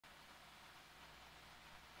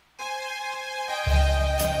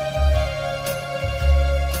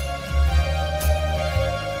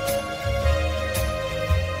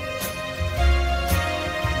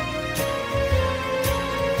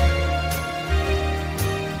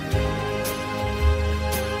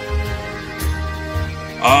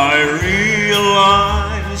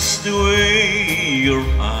realize the way your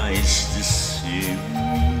eyes deceive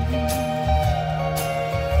me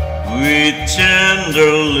with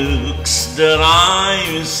tender looks that I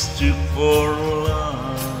mistook for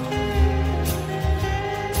love.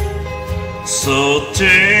 So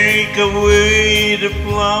take away the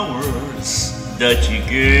flowers that you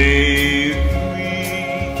gave me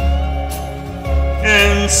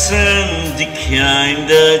and send the kind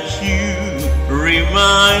that you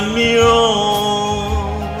remind me of.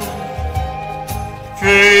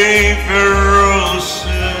 Paper roses,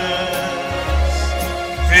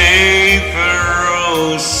 paper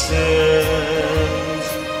roses,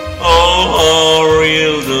 oh how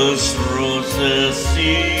real those roses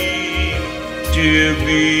seem to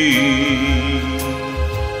be,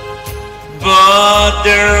 but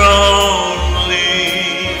they're only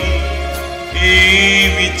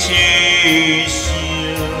imitation,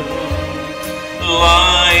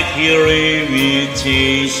 like your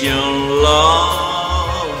imitation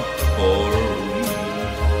love for me.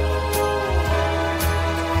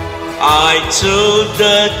 I thought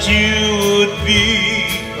that you would be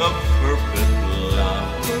a perfect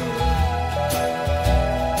lover.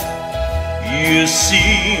 You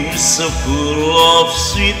seem so full of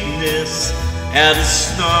sweetness at the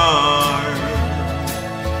start,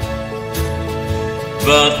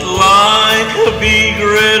 but like a big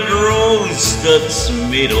red rose that's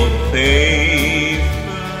made of paper,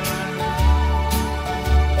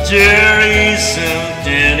 there isn't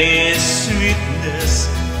any sweetness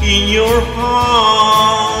in your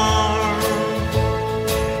heart.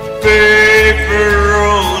 Paper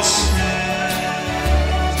roses,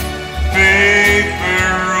 paper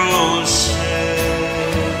roses,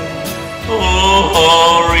 oh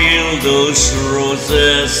how real those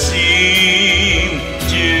roses seem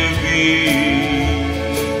to be,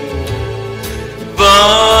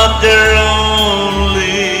 but they're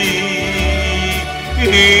only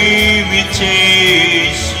imitation,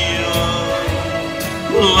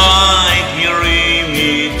 like your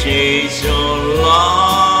imitation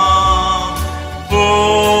love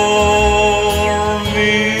for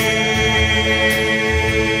me.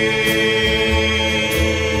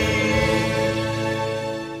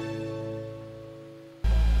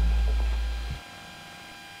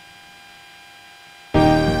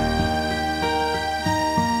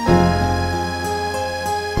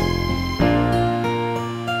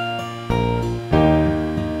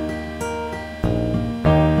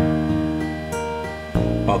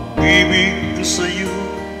 Pag-ibig ko sa'yo,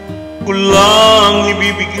 ko lang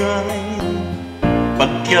ibibigay,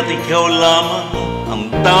 pagkat ikaw lamang ang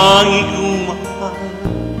tangi kong mahal.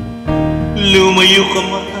 Lumayo ka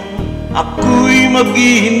man, ako'y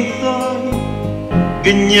maghihintay,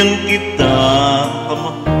 ganyan kita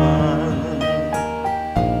kamahal.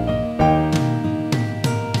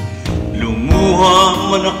 Lumuha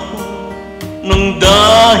man ako nang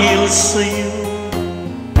dahil sa'yo,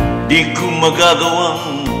 di ko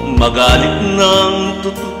magagawang magalit ng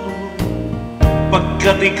totoo,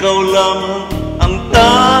 pagkat ikaw lamang ang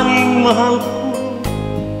tanging mahal ko,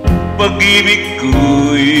 pag-ibig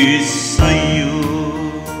ko'y sa'yo.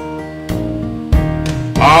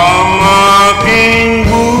 Ang aking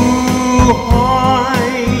buhay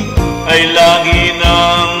ay lagi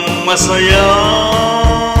nang masaya,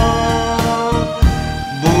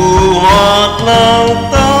 buhat lang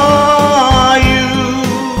tayo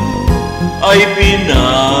ay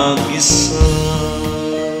pinag-isa.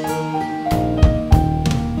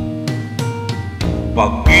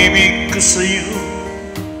 Pag-ibig ko sa'yo,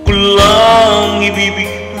 ko lang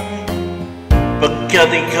ibibigay, pagkat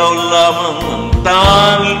ikaw lamang ang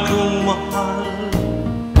tangi kong mahal.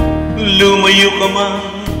 Lumayo ka man,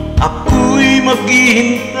 ako'y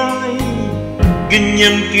maghihintay,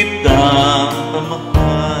 ganyan kita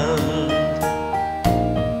mahal.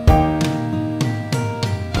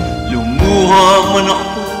 Lumuha man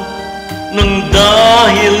ako nang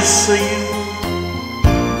dahil sa'yo,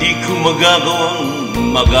 di ko magagawang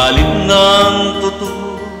magalit ng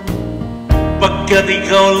totoo, pagkat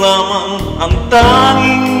ikaw lamang ang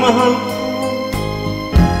tanging mahal ko,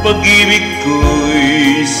 pag-ibig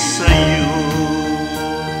ko'y sa'yo.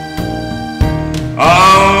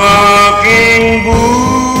 Ang aking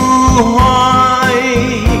buhay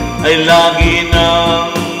ay lagi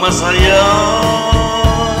nang masaya,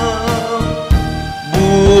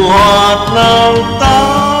 buhat lang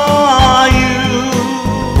tayo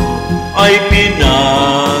ay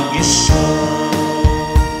pinag-isa.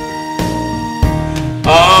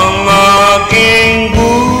 Ang aking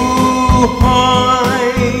buhay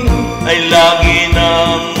ay lagi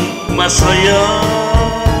nang masaya,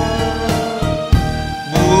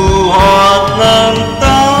 buhat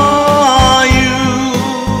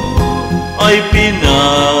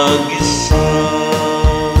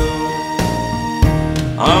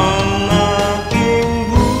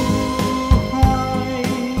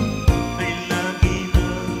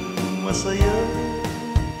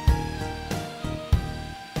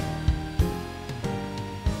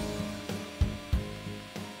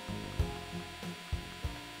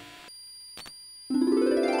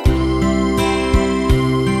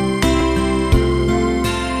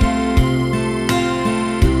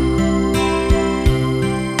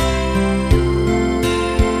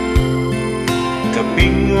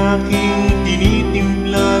aking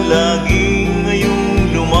tinitimpla, laging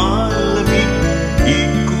ngayong lumalamig. Di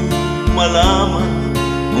ko malaman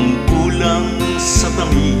kung kulang sa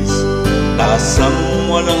tamis, tasang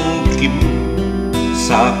walang kibo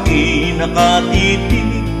sa'kin nakatitig.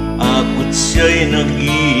 Ako't siya'y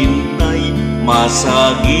naghihintay,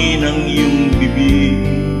 masagi ng iyong bibig.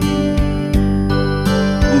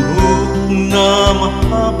 Buhok na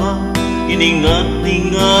mahaba,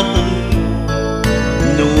 iningat-ingatan mo.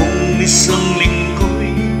 Noong isang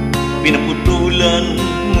linggo'y pinaputulan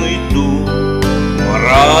mo ito.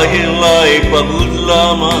 Marahil ay pagod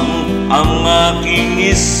lamang ang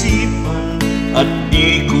aking isipan, at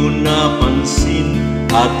di ko napansin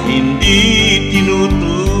at hindi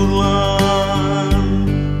tinutulan.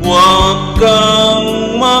 Huwag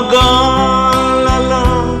kang mag-alala,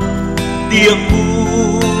 di ako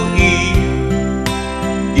iyak,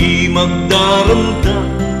 di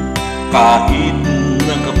magdaramdam kahit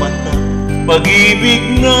nakapatag.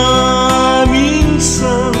 Pag-ibig na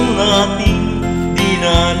minsan nating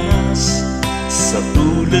dinanas, sa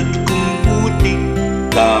tulad kong putik,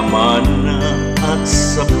 tama na at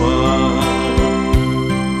sapat.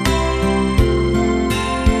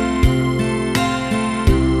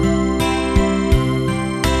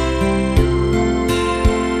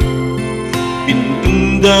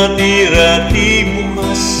 Pintong dati-rati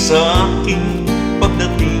bukas sa aking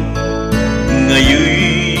pagdating,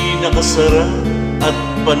 ngayon'y nakasara at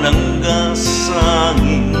panangga sa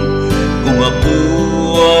hangin. Kung ako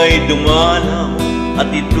ay dumalaw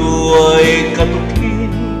at ito ay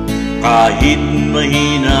katukin, kahit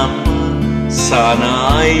mahina pa,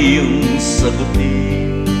 sana ay iyong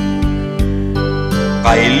sagutin.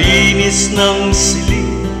 Kahit linis ng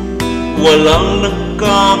silid, walang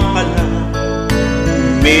nagkakala,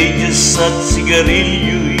 medyas at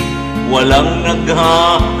sigarilyo'y walang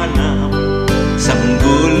naghahanap.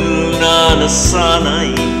 Sanggol na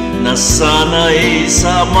nasanay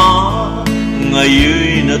sama,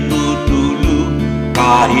 ngayon'y natutulog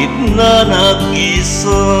kahit na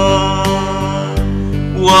nag-isa.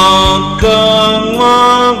 Huwag kang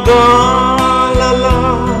mag-alala,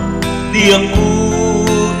 di ako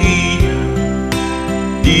iyak,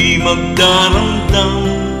 di magdaramdam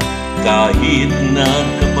kahit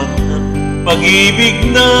nakapatag. Pag-ibig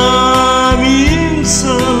na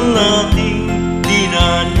minsan nating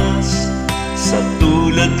dinanas, sa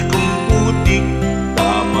tulad kong putik,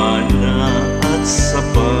 tama na at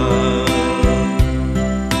sapat.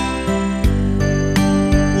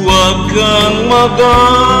 Huwag kang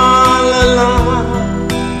mag-alala,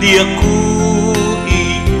 di ako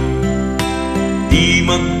iyak, di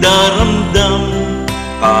magdaramdam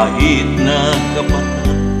kahit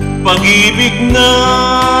nakapatag. Pag-ibig na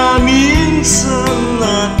minsan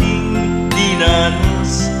nating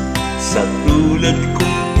dinanas, sa tulad kong